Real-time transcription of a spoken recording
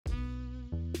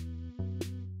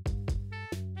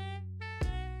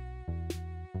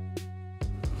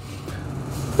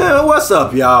Hey, what's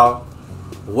up, y'all?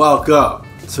 Welcome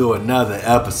to another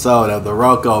episode of the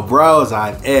RoKo Bros.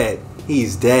 I'm Ed,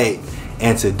 he's Dave,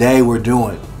 and today we're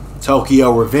doing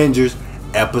Tokyo Revengers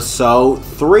episode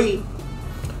 3.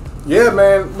 Yeah,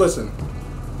 man, listen,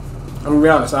 I'm gonna be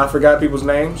honest, I forgot people's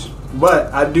names,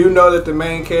 but I do know that the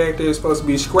main character is supposed to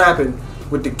be scrapping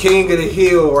with the king of the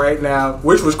hill right now,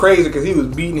 which was crazy because he was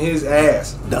beating his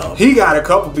ass. No. He got a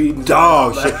couple beatings.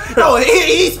 Dog shit. No,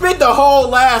 he spent the whole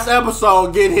last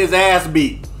episode getting his ass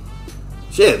beat.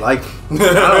 Shit, like, I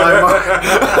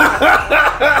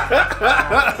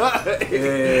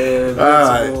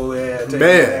don't like take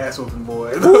man. your ass whooping,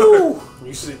 boy. Woo.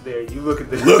 You sit there, you look at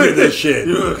this. Look at this shit.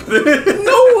 You look at this.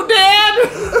 No, Dad.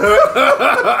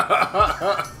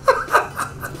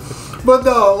 But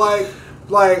no, like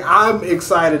I'm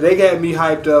excited. They got me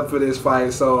hyped up for this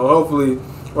fight. So hopefully,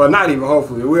 well, not even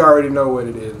hopefully, we already know what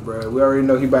it is, bro. We already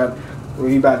know he about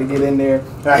to get in there.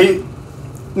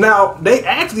 Now they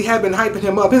actually have been hyping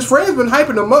him up. His friends been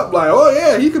hyping him up, like, oh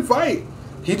yeah, he can fight.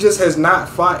 He just has not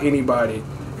fought anybody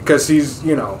because he's,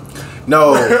 you know.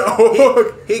 No,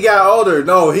 he got older.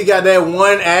 No, he got that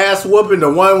one ass whooping, the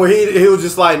one where he was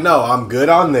just like, no, I'm good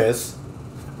on this.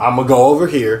 I'm gonna go over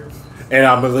here. And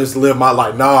I'm gonna just live my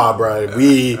life. Nah, bro.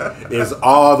 We is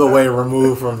all the way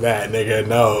removed from that, nigga.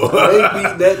 No. They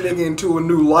beat that nigga into a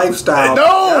new lifestyle.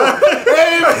 No!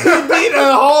 He beat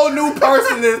a whole new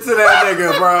person into that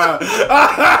nigga, bro.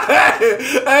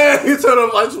 And he told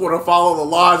him, I just want to follow the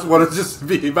law. I just want to just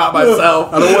be by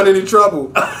myself. I don't want any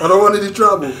trouble. I don't want any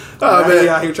trouble. Oh, man. He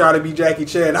out here trying to be Jackie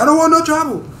Chan. I don't want no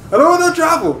trouble. I don't want no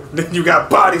trouble. Then you got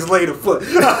bodies laid afoot.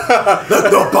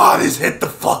 The bodies hit the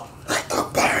fuck. The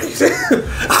bodies.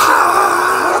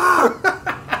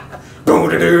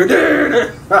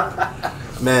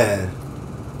 Man.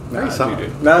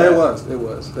 No, it was. It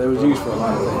was used for a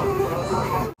lot of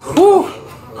things. Whew.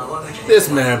 This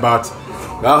man about to,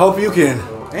 I hope you can.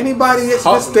 Anybody that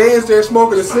just stands there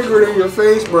smoking a cigarette in your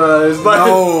face, bro, it's like,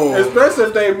 no. Especially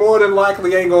if they more than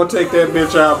likely ain't gonna take that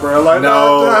bitch out, bro. Like,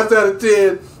 no. 9 times out of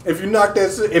 10, if you knock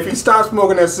that, if you stop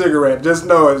smoking that cigarette, just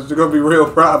know it's gonna be real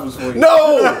problems for you.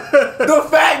 No, the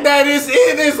fact that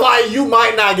it is like you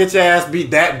might not get your ass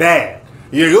beat that bad.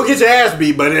 You'll get your ass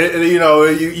beat, but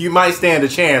you might stand a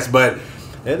chance. But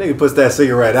that nigga puts that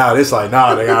cigarette out. It's like,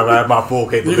 nah, nigga, I have my full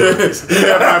capabilities.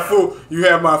 You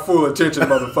have my full attention,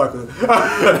 motherfucker.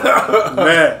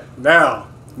 Man, now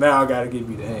I gotta give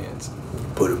you the hands.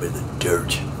 Put him in the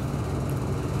dirt.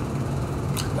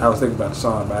 I was thinking about the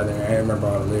song by there. I didn't remember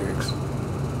all the lyrics.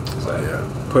 So yeah,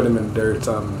 put him in the dirt,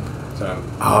 something.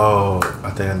 Oh,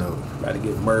 I think I know. About to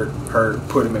get hurt,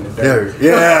 put him in the dirt.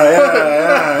 Yeah.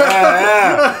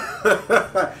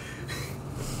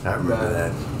 I remember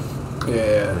that.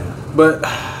 Yeah, but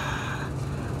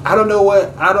I don't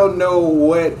know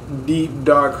what deep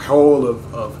dark hole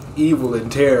of evil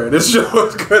and terror this show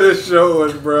is gonna show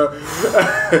us, bro.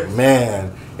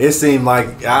 Man, it seemed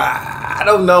like I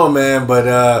don't know, man, but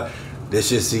this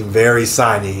just seemed very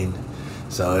signing.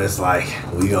 So it's like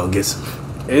we gonna get some.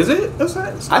 Is it a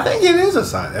sign? I think it is a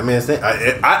sign. I mean, it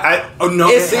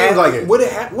seems like it.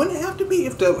 Wouldn't it have to be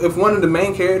if one of the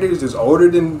main characters is older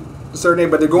than a certain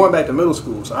age, but they're going back to middle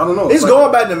school, so I don't know. It's like,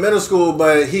 going back to middle school,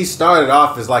 but he started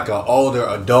off as like an older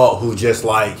adult who just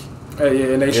like. Yeah,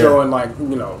 and they showing like,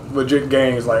 legit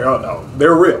gangs like, oh no,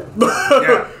 they're real.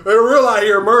 Yeah. They're real out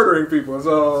here murdering people.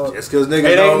 So just because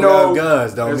niggas don't got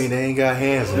guns don't mean they ain't got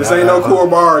hands. This ain't no cool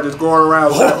bar just going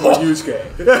around with Yusuke.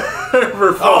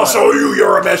 I'll show you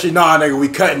Urameshi. Nah, nigga, we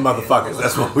cutting motherfuckers.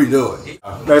 That's what we doing.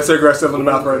 That cigarette still in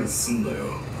the mouth right.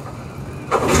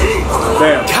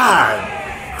 Damn. God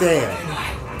damn.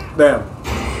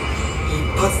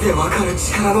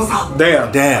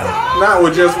 Damn. Not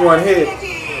with just one hit.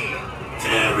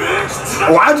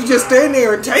 Why'd you just stand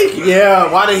there and take it?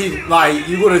 Yeah, why did he, like,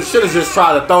 you should have just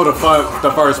tried to throw the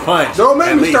first punch. Don't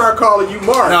make me start calling you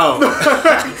Mark. No.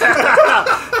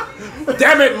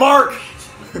 Damn it, Mark.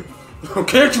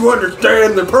 Can't you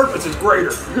understand the purpose is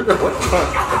greater?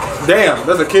 Damn,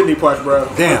 that's a kidney punch, bro.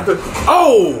 Damn.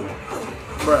 Oh.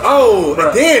 Bruh. Oh,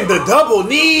 Bruh. Then the double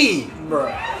knee.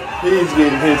 Bro, he's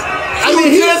getting his. I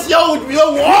mean,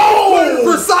 whoa!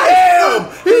 Precise. Damn.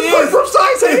 He put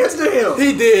precise hands to him.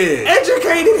 He did.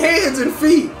 Educated hands and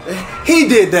feet. He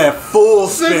did that full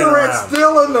cigarette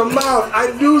still in the mouth.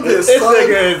 I do this. This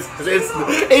nigga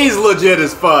he's legit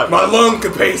as fuck. My lung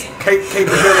capability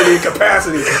and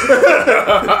capacity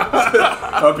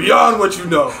are beyond what you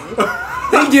know.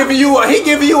 He giving you a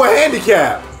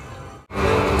handicap.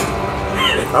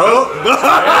 Oh,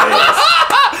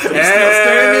 he's still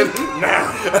standing.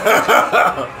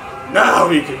 Now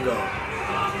he can go.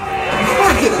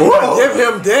 Give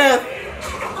him death.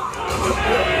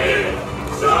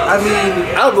 I mean,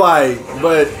 I'm like,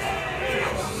 but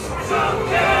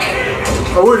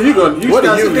what are you going? what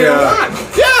are you?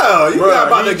 Yeah, you got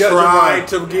about to get tried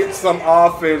to get some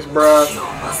offense, bro.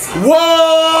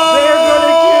 Whoa! They're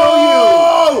gonna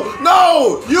kill you.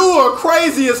 No, you are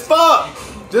crazy as fuck.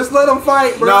 Just let him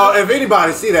fight, bro. No, if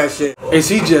anybody see that shit, is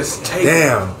he just taking?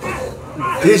 Damn,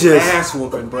 He's just ass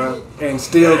whooping, bro, and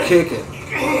still kicking.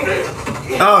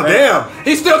 Oh damn!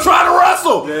 He's still trying to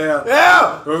wrestle. Yeah.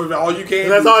 All you can.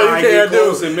 That's do all you can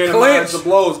do. And minimize the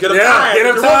blows. Get him tired. Get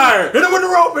him tired. Hit him with the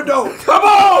rope, though. Come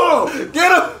on,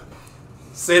 get him.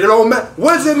 Say it don't matter.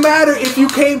 What does it matter if you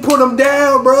can't put him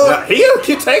down, bro? Nah, he'll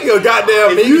take a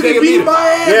goddamn. If you can beat my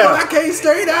ass, but I can't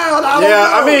stay down. I don't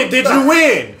know. I mean, did you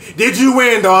win? Did you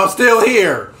win, though? I'm still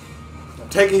here.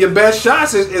 Taking your best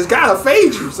shots is gotta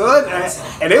fade you, son.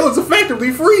 And it was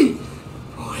effectively free.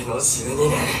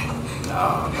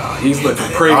 Oh, no, he's looking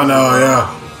crazy. I know, yeah.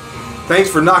 Thanks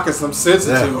for knocking some sense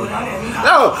into me.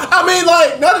 No, I mean,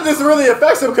 like, none of this really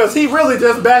affects him because he really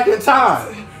just back in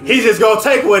time. He's just gonna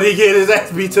take what he get his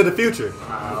ass beat to the future.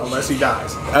 Unless he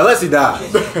dies. Unless he dies.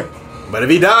 But if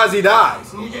he dies, he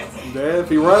dies. Yeah, if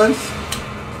he runs,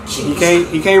 he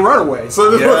can't run away.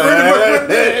 So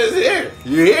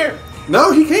you're here.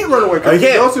 No, he can't run away because he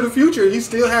if he goes to the future, he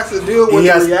still has to deal with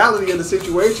the reality of the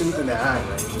situation.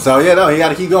 So yeah, no, he got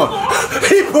to keep going.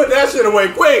 He put that shit away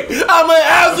quick. I mean,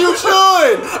 as you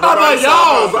should. I'm like,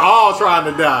 y'all all trying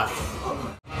to die.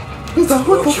 He's like,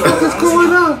 what the fuck is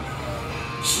going on?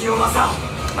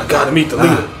 I gotta meet the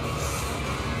leader.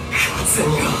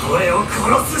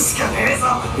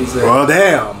 He said, well,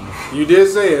 damn. You did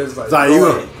say it. It's like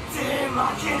you.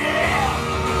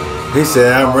 He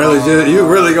said, "I'm really just. You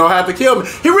really gonna have to kill me."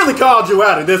 He really called you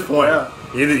out at this point. Yeah.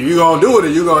 Either you gonna do it or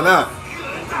you gonna not.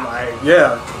 Like,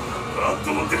 yeah.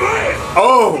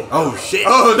 Oh shit.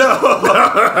 Oh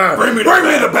no. Bring me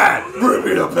the bat. Bring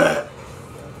me the bat.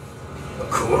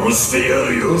 He's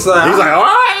like, all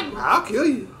right. I'll kill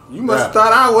you. You must have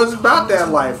thought I was about that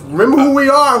life. Remember who we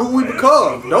are, who we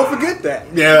become. Don't forget that.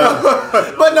 Yeah.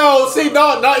 But no, see,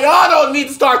 no, y'all don't need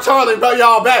to start talking about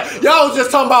y'all back. Y'all was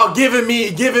just talking about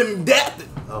giving death.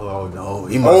 Oh no,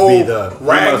 he must be the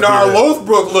Ragnar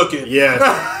Lothbrok looking. Yes.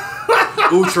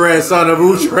 Utrecht, son of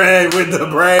Utrecht with the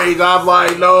braids. I'm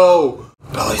like, no.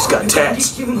 Oh, he's got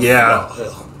tats. Yeah.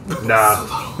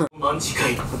 Nah. No.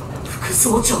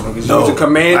 Use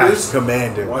commanders.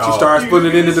 Commander. Once you start splitting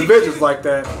it into divisions like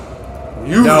that,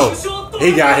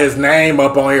 he got his name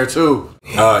up on here too.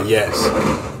 Yes.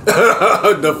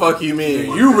 The fuck you mean?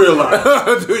 Do you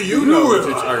realize? Do you know what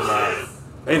you're talking about?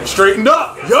 They done straightened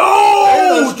up.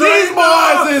 Yo, these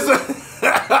boys is.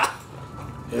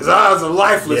 His eyes are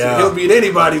lifeless and he'll beat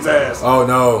anybody's ass. Oh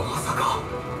no.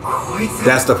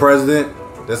 That's the president?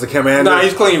 That's the commander? Nah,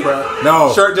 he's clean, bro.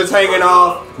 No. Shirt just hanging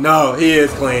off. No, he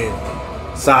is clean.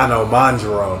 Sano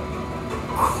Manjiro.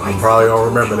 I'm probably gonna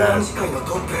remember that.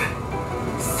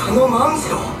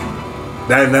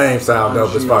 That name sounds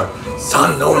dope as fuck.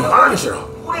 Sano Manjiro.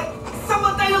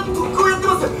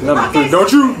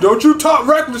 Don't you talk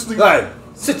recklessly. Like,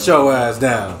 sit your ass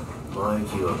down.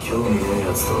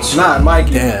 Not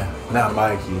Mikey. Yeah, not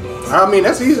Mikey. I mean,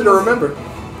 that's easy to remember.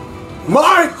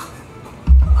 Mike!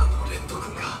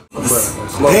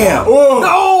 Damn. Oh.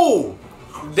 No!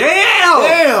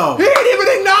 Damn! He didn't even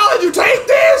acknowledge you. Take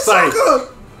this, sucker!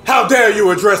 How dare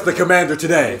you address the commander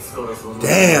today?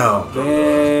 Damn.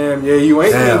 Damn. Yeah, you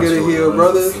ain't gonna get a heal,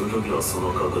 brother.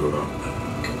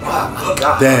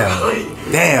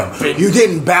 Damn. You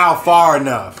didn't bow far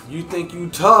enough. You think you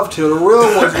tough till the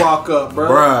real ones walk up, bro.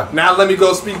 Bruh. Now let me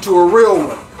go speak to a real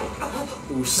one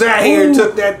who sat here and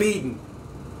took that beating.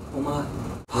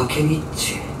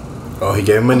 Oh, he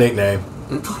gave him a nickname.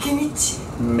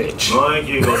 Mitch. I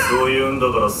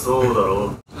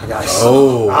got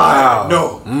oh, wow.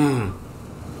 No.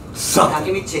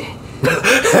 Something.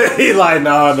 He like,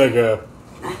 nah, nigga.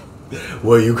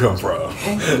 Where you come from?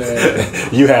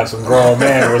 You have some grown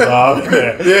man resolved.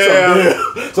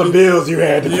 Yeah. Some bills you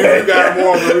had to pay. You got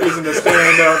more of a reason to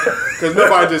stand up. Because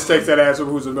nobody just takes that ass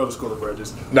who's in middle school, bro.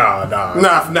 Just Nah, I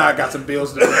got some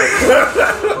bills to pay.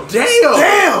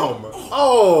 Damn!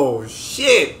 Oh,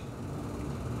 shit.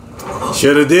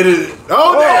 Shoulda did it.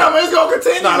 Oh, damn, it's gonna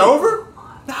continue. It's not over?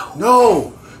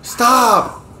 No.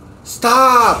 Stop.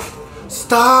 Stop.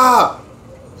 Stop.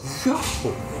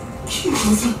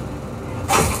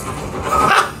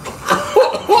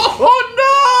 Oh,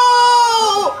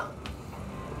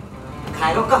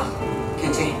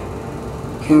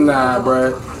 no. Nah,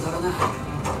 bro.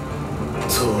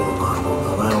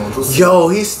 Yo,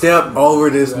 he stepped over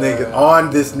this nigga, on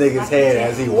this nigga's head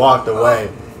as he walked away.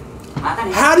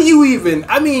 How do you even?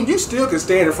 I mean, you still can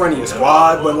stand in front of your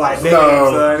squad, but like,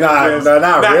 damn, son,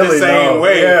 not really, the same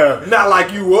way. Yeah. Not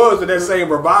like you was with that same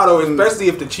bravado. Especially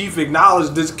if the chief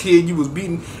acknowledged this kid you was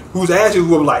beating, whose ass you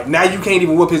whooped. Like now, you can't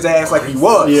even whoop his ass like he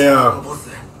was. Yeah.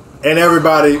 And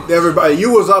everybody,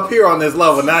 you was up here on this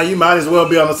level. Now you might as well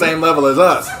be on the same level as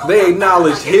us. They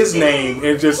acknowledged his name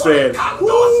and just said,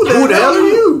 "Who the hell are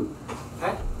you?"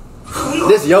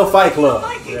 This your fight club.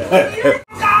 Yeah.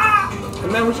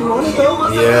 Isn't that what you wanted though?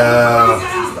 Yeah.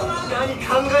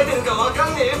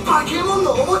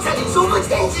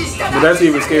 But that's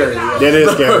even scarier. Yeah. That is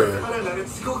scary.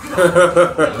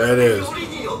 That is.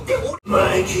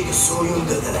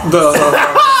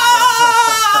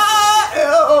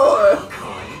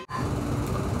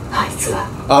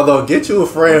 Although, get you a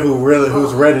friend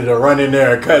who's ready to run in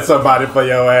there and cut somebody for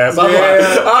your ass. I'm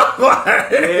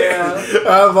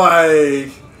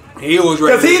like, he was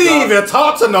ready because he didn't even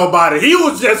talk to nobody. He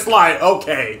was just like,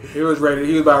 okay. He was ready.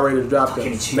 He was about ready to drop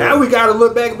them. Now we got to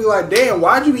look back and be like, damn,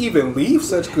 why'd you even leave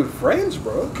such good friends,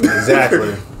 bro?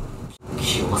 Exactly.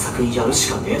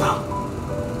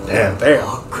 Damn.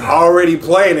 Already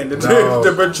planning to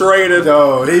betray the.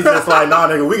 No, he's just like, nah,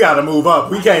 nigga, we gotta move up.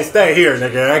 We can't stay here,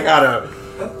 nigga.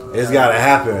 It's gotta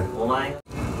happen.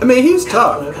 I mean, he's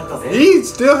tough. He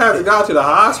still has to go to the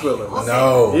hospital.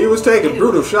 No. He was taking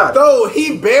brutal shots. No,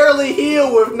 he barely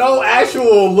healed with no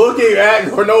actual looking at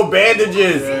or no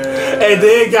bandages. Yeah. And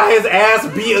then got his ass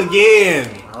beat again.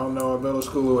 I don't know a middle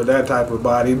schooler with that type of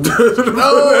body. No,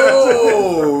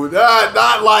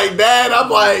 not like that. I'm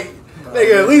like,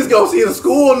 nigga, at least go see the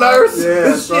school nurse.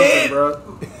 Yeah, shit, bro.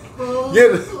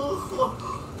 Get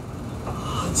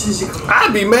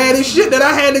I'd be mad as shit that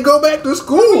I had to go back to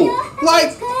school.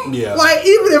 Like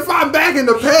even if I'm back in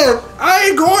the past, I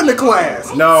ain't going to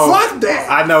class. No, fuck that.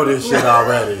 I know this shit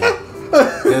already.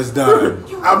 It's done.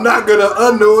 I'm not gonna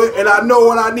unknow it, and I know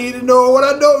what I need to know and what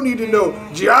I don't need to know.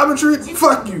 Geometry,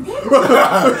 fuck you.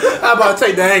 How about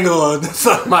take the angle and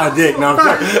suck my dick? No,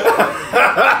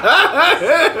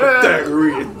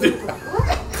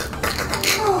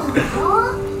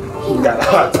 I'm got a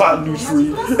hypotenuse for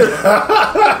you.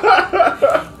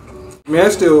 Man,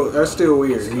 that's still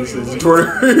weird.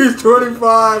 He's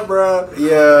 25, bro.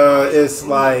 Yeah, it's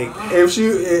like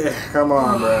come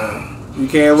on, bro. You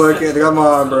can't look at. Come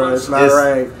on, bro. It's not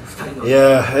right.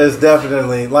 Yeah, it's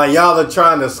definitely like y'all are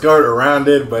trying to skirt around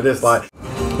it, but it's like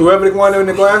whoever the one in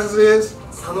the glasses is,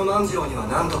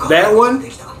 that one,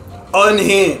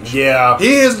 unhinged. Yeah,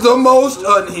 he is the most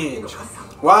unhinged.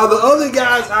 While the other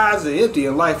guy's eyes are empty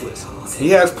and lifeless, he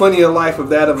has plenty of life of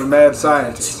that of a mad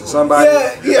scientist. Somebody.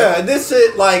 Yeah. This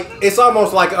shit like it's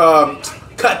almost like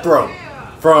Cutthroat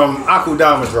from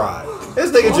Akudama Drive.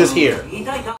 This nigga just here.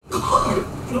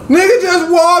 Nigga just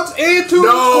walks into the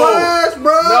class,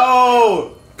 bro.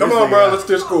 No. Come on, bro. Let's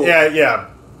do school. Yeah.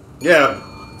 Damn.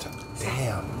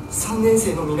 Damn.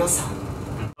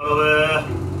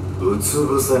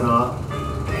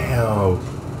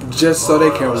 Just so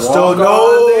they can walk on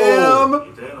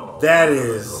them. That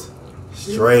is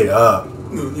straight up.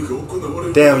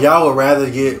 Damn, y'all would rather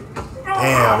just get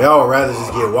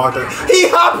walked up. He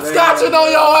hopscotching on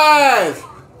your ass.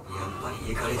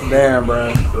 Damn,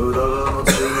 bro.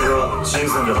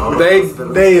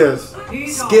 They just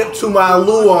skip to my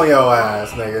Lou on your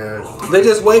ass, nigga. They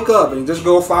just wake up and just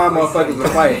go find motherfuckers to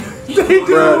fight.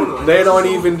 Bro, they don't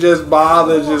even just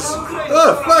bother. Just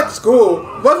fuck school.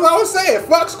 That's what I was saying.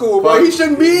 Fuck school, bro. He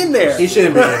shouldn't be in there. He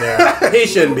shouldn't be in there. He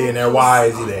shouldn't be in there. Why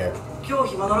is he there?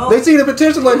 They see the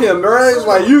potential in him, right? It's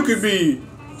like you could be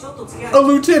a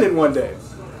lieutenant one day.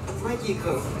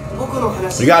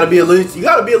 You gotta be a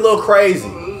little crazy.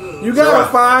 You gotta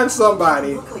find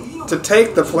somebody to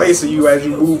take the place of you as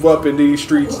you move up in these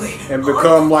streets and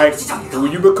become like who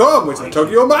you become with the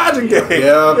Tokyo Majin game.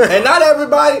 Yeah, and not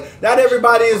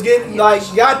everybody is getting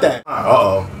got that.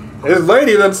 This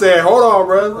lady done said, "Hold on,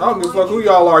 bro. I don't give a fuck who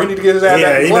y'all are. He need to get his ass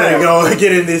back to he class. need to go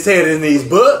get in his head in these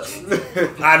books."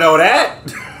 I know that.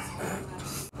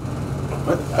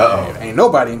 Ain't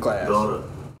nobody in class.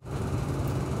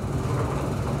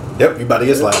 Yep, you about to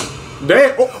get slapped.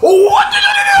 Damn. What did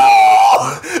you do?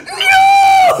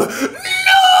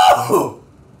 No!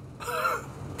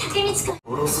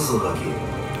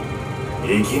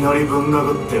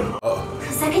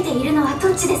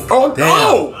 Oh,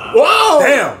 damn. Whoa!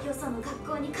 Damn.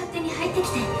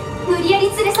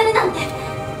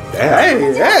 Hey.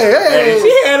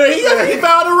 He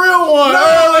found a real one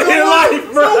early in life,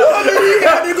 bro. He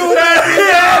had to go back. He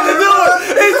had to do it.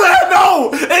 He said, no,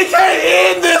 it can't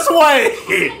end this way.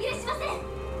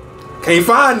 Can't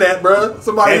find that, bro.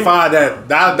 Somebody can't find that.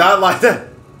 Not like that.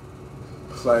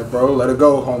 It's like, bro, let it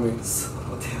go, homie.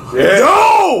 Yeah.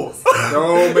 Yo!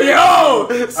 No, man. Yo!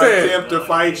 Say Attempt to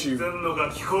fight you. it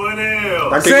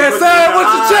with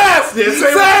your chest! Say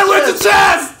it with your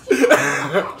chest!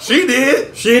 She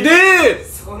did. She did!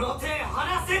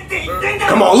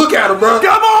 Come on, look at her, bro.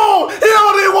 Come on! He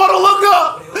don't even want to look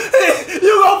up!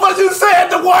 You gonna put you said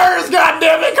the words,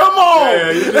 goddammit! Come on!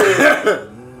 Yeah, you did.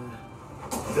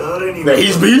 Man,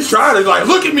 he's trying to like,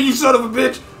 look at me, you son of a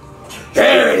bitch.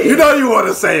 Hey, You know you want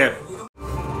to say it.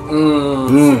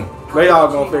 They all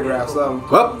gonna figure out something.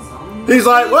 Well, he's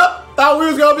like, well, thought we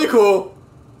was gonna be cool.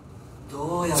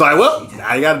 It's like, well,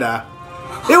 now you gotta die.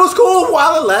 It was cool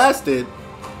while it lasted.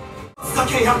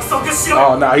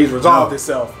 Oh, no, he's resolved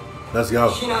himself. Let's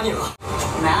go.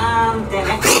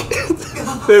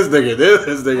 This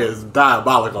nigga is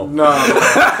diabolical. No.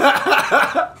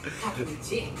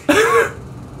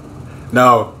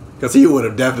 No, because he would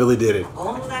have definitely did it. He's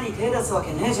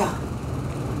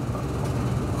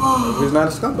not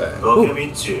a scumbag.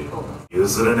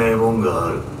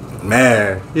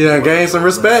 Man, you done gained some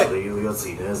respect. How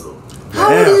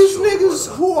are these niggas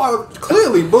who are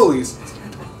clearly bullies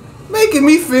making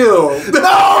me feel?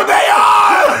 No, they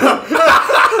are!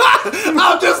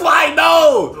 I'm just like,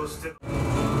 no!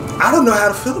 I don't know how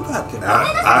to feel about them.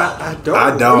 I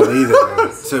don't either,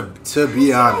 man. To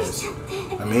be honest.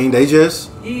 I mean, they just,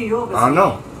 I don't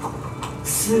know.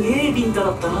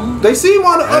 They seem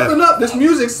on the up and up. This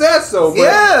music says so, but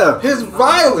Yeah. his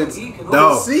violence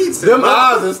No, precedes them him.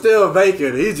 eyes are still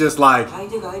vacant. He's just like,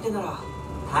 And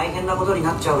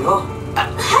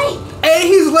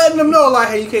he's letting them know, like,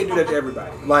 hey, you can't do that to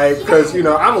everybody. Like, because, you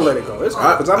know, I'm going to let it go. It's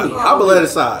fine, because I'm gonna let it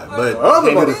slide, but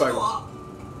other can't do this. motherfuckers.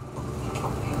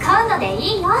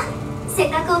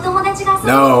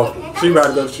 No. She about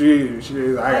to go, she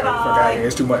I got to fuck out of here.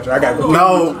 It's too much. I got to go.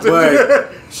 No,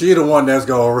 but she the one that's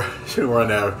gonna she run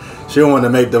there. She the one to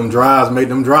make them drops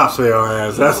for your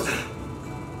ass. That's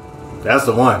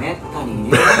the one.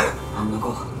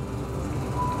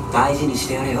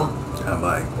 I'm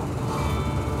like,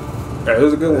 That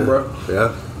was a good one, bro.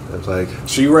 yeah. It's like,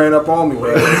 She ran up on me,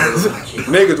 bro.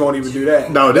 Niggas won't even do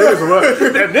that. no, niggas run.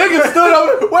 That nigga stood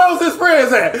over. Where was his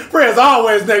friends at? Friends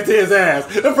always next to his ass.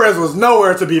 The friends was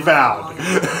nowhere to be found.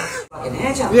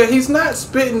 Yeah, he's not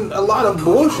spitting a lot of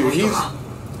bullshit. He's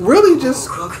really just,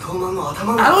 I don't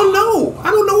know.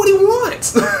 I don't know what he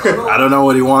wants. I don't know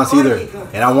what he wants either,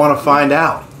 and I want to find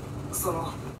out.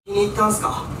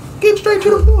 Get straight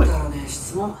to the point.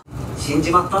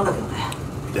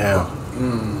 Damn.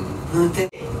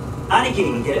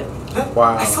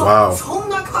 Wow. Wow.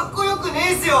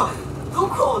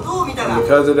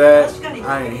 Because of that,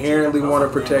 I inherently want to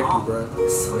protect you, bro.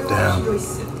 Damn.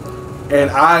 And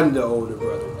I'm the older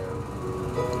brother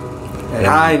now. And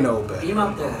I know better.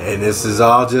 And this is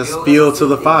all just fuel to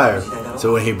the fire.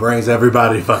 So when he brings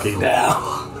everybody fucking down.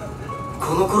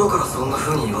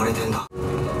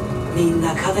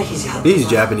 These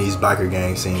Japanese biker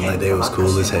gangs seem like they was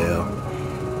cool as hell.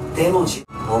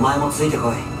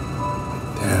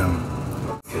 Damn.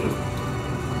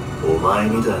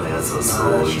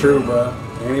 That's true, bro.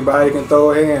 Anybody can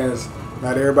throw hands.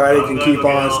 Not everybody can keep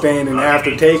on standing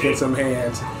after taking some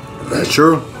hands. That's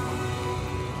true.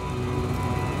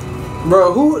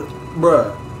 Bro,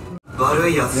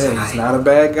 yeah, he's not a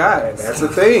bad guy. That's the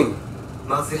thing.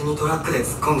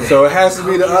 So it has to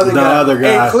be the other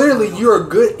guy. And clearly you're a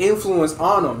good influence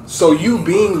on him. So you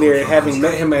being there and having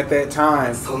met him at that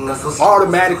time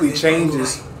automatically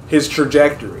changes his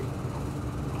trajectory.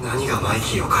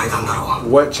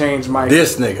 What changed Mike?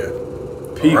 This nigga.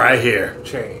 People right here.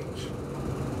 Change.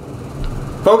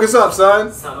 Focus up,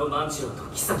 son.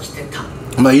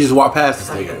 I'm like, you just walk past this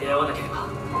nigga.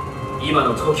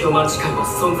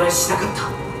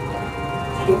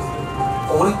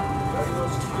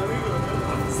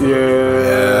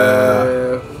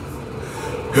 Yeah.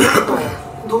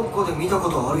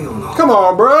 Come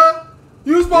on, bruh.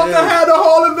 You supposed to have the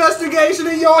whole investigation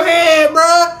in your head,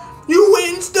 bruh. You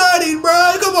went and studied,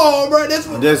 bruh. Come on, bruh. That's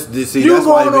what you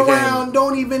going around.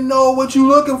 Don't even know what you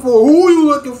looking for. Who you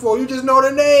looking for? You just know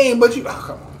the name, but you.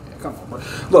 Oh, come on,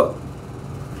 bruh. Look.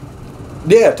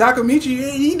 Yeah,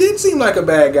 Takamichi. He did seem like a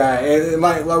bad guy, and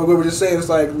like we were just saying, it's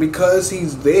like because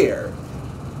he's there.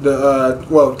 Not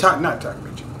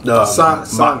Takamichi.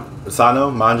 Sano,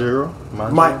 Manjiro?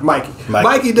 Mikey.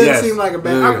 Mikey doesn't seem like a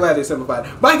bad. I'm glad they simplified.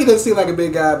 Mikey doesn't seem like a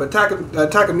big guy, but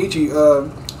Takamichi,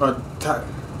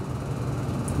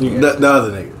 the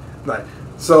other nigga. Right.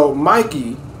 So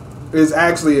Mikey is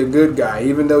actually a good guy,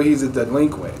 even though he's a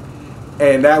delinquent,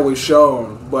 and that was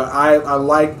shown. But I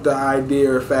like the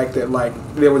idea or fact that like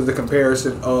there was the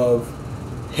comparison of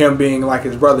him being like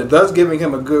his brother, thus giving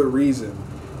him a good reason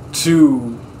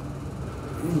to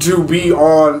to be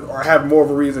on or have more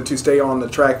of a reason to stay on the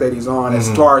track that he's on as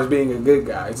far as being a good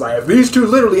guy. It's like if these two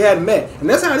literally hadn't met, and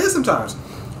that's how it is sometimes.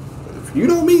 If you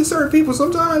don't meet certain people,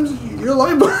 sometimes your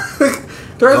life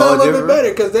turns out a little bit better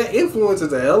because that influence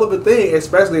is a hell of a thing,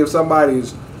 especially if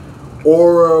somebody's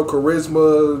aura,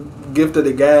 charisma, gift of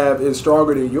the gab is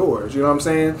stronger than yours. You know what I'm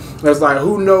saying? It's like,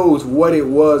 who knows what it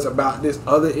was about this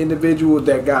other individual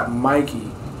that got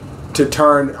Mikey to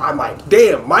turn. I'm like,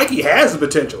 damn, Mikey has the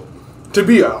potential to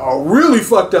be a really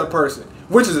fucked up person,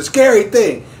 which is a scary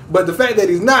thing. But the fact that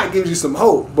he's not gives you some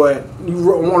hope. But you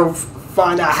want to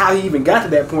find out how he even got to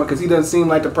that point, because he doesn't seem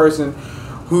like the person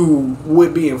who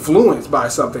would be influenced by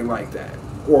something like that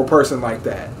or a person like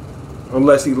that,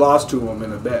 unless he lost to him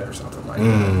in a bet or something like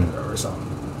that or something.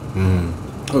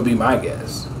 Would be my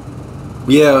guess.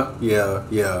 Yeah.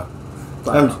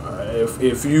 Like,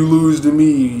 if you lose to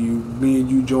me, me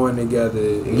and you join together.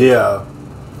 Yeah.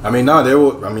 I mean, no, there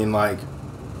will. I mean,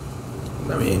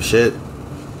 shit.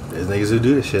 There's niggas who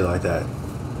do this shit like that.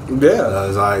 Yeah.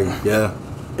 It's like, yeah.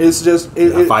 It's just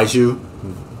I fight you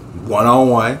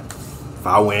 1-on-1. If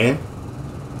I win,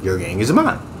 your gang is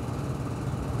mine.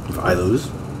 If I lose,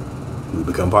 we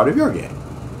become part of your gang.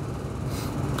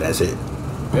 That's it.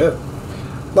 Yeah.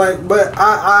 Like, but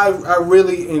I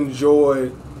really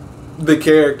enjoy the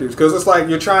characters, because it's like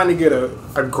you're trying to get a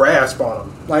grasp on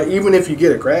them. Like, even if you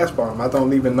get a grasp on them, I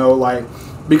don't even know, like,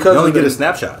 because you only get a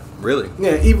snapshot, really.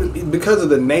 Yeah, even because of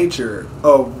the nature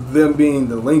of them being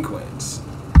delinquents,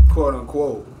 quote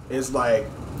unquote. It's like,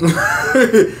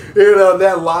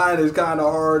 that line is kind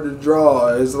of hard to draw.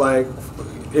 It's like,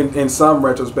 in some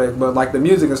retrospect, but like the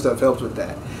music and stuff helps with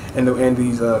that, and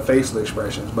these facial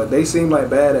expressions. But they seem like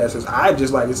badasses. I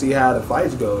just like to see how the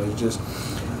fights go. It's just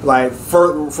like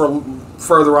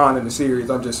further on in the series.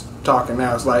 I'm just talking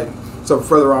now. It's like, so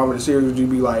further on in the series, you'd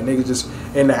be like niggas just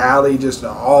in the alley, just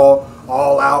all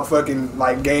out fucking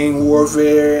like gang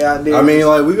warfare out there. I mean,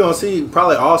 like, we gonna see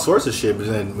probably all sorts of shit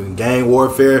in gang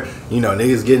warfare.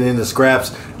 Niggas getting into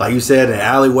scraps, like you said, in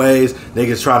alleyways.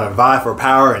 Niggas trying to vie for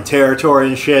power and territory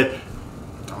and shit.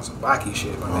 On some Baki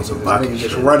shit, man. On some Baki shit.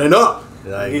 Just running up.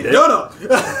 Like, Get done up.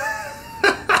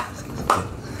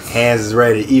 Hands is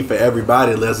ready to eat for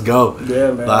everybody. Let's go.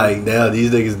 Yeah, man. Like, damn,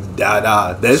 these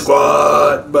niggas, they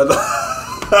squad. But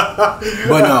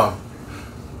but no.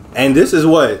 And this is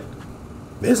what.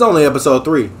 This is only episode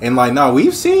 3. And like, no,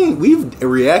 we've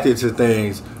reacted to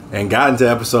things and gotten to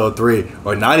episode 3,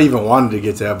 or not even wanted to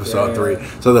get to episode 3.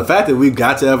 So the fact that we've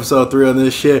got to episode 3 on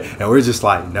this shit, and we're just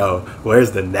like, no,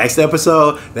 where's the next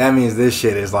episode? That means this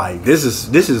shit is like, this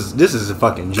is a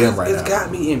fucking gem right now. It's got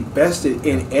me invested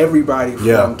in everybody,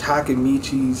 from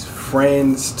Takemichi's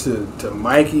friends to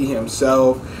Mikey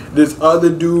himself, this other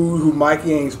dude who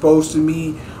Mikey ain't supposed to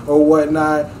meet or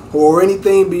whatnot, or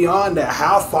anything beyond that.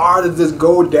 How far does this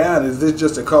go down? Is this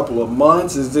just a couple of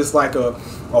months? Is this like a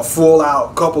full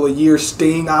out couple of years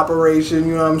sting operation?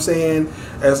 You know what I'm saying?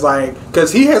 It's like,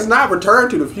 because he has not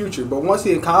returned to the future, but once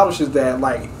he accomplishes that,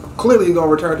 like, clearly he's gonna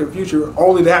return to the future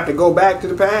only to have to go back to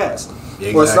the past.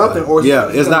 Exactly. Or something. Or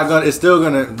it's still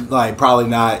gonna like probably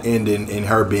not end in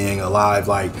her being alive,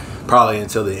 like probably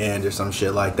until the end or some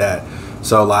shit like that.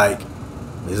 So like,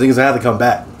 these niggas have to come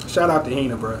back. Shout out to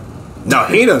Hina, bro. No,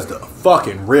 Hina's the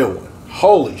fucking real one.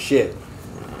 Holy shit.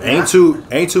 Ain't too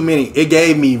many. It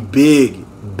gave me big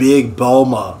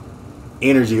Bulma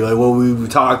energy, like what we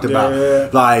talked about. Yeah.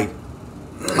 Like,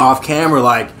 off camera,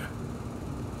 like,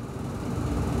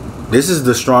 this is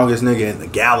the strongest nigga in the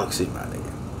galaxy, my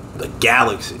nigga. The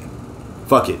galaxy.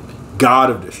 Fuck it. God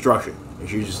of destruction. And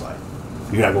she's just like,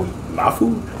 you're not gonna eat my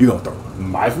food? You gonna throw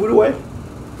my food away?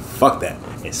 Fuck that.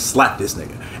 And slap this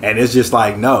nigga. And it's just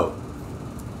like, no.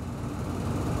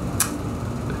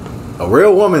 A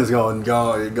real woman's gonna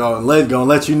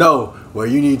let you know where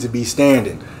you need to be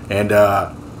standing, and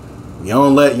you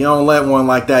don't let one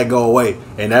like that go away.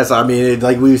 And that's, I mean,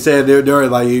 like we said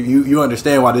during, like, you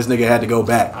understand why this nigga had to go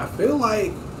back. I feel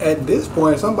like at this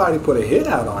point somebody put a hit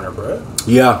out on her, bro.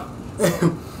 Yeah.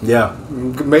 Yeah.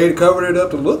 Covered it up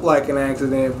to look like an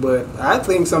accident, but I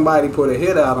think somebody put a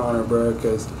hit out on her, bro,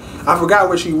 because I forgot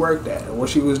where she worked at or what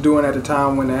she was doing at the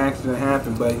time when the accident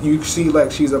happened. But you see,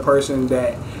 like, she's a person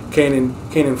that can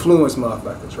influence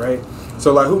motherfuckers, right?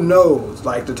 So, like, who knows,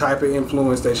 like, the type of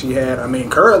influence that she had. I mean,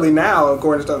 currently now,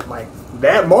 according to stuff, like,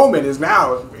 that moment is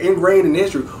now ingrained in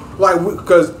history. Like,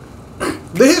 because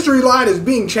the history line is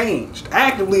being changed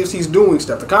actively as he's doing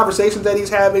stuff. The conversations that he's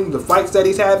having, the fights that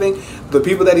he's having, the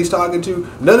people that he's talking to,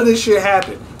 none of this shit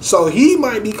happened. So he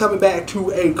might be coming back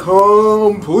to a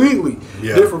completely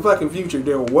different fucking future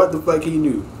than what the fuck he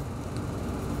knew.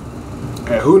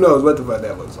 And who knows what the fuck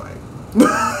that looks like.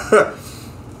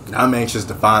 I'm anxious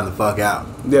to find the fuck out.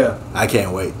 Yeah. I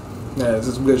can't wait. Yeah, this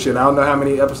is some good shit. I don't know how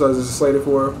many episodes this is slated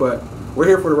for, but we're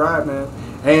here for the ride, man.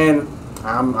 And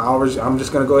I'm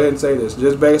just gonna go ahead and say this,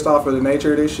 just based off of the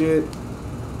nature of this shit.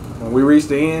 When we reach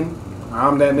the end,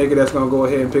 I'm that nigga that's gonna go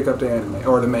ahead and pick up the anime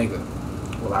or the manga.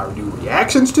 Will I do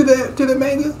reactions to the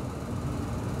manga?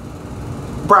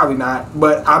 Probably not,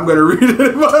 but I'm gonna read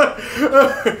it.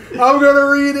 I'm gonna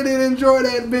read it and enjoy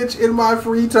that bitch in my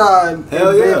free time. Hell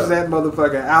and yeah. binge that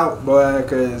motherfucker out, boy,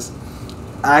 because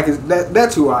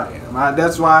that's who I am.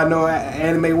 That's why I know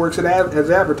anime works as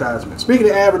advertisement. Speaking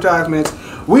of advertisements,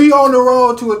 we on the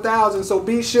road to 1,000, so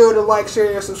be sure to like,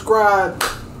 share, and subscribe.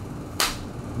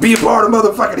 Be a part of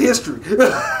motherfucking history.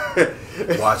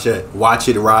 Watch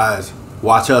it rise.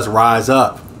 Watch us rise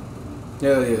up.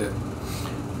 Hell yeah.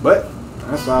 But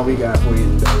that's all we got for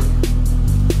you today.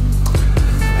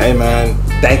 Hey man,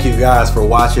 thank you guys for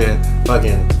watching.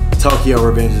 Fucking Tokyo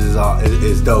Revengers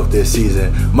is dope this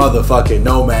season. Motherfucking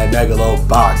Nomad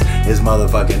Megalobox is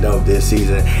motherfucking dope this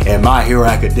season. And My Hero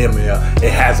Academia,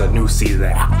 it has a new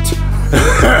season out.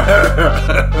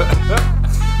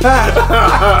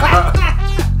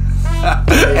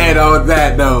 And on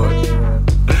that note,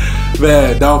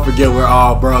 man, don't forget we're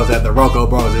all bros at the RoKo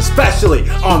Bros, especially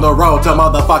on the road to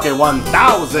motherfucking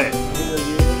 1,000.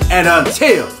 And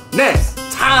until next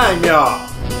time, y'all.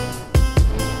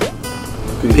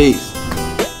 Peace.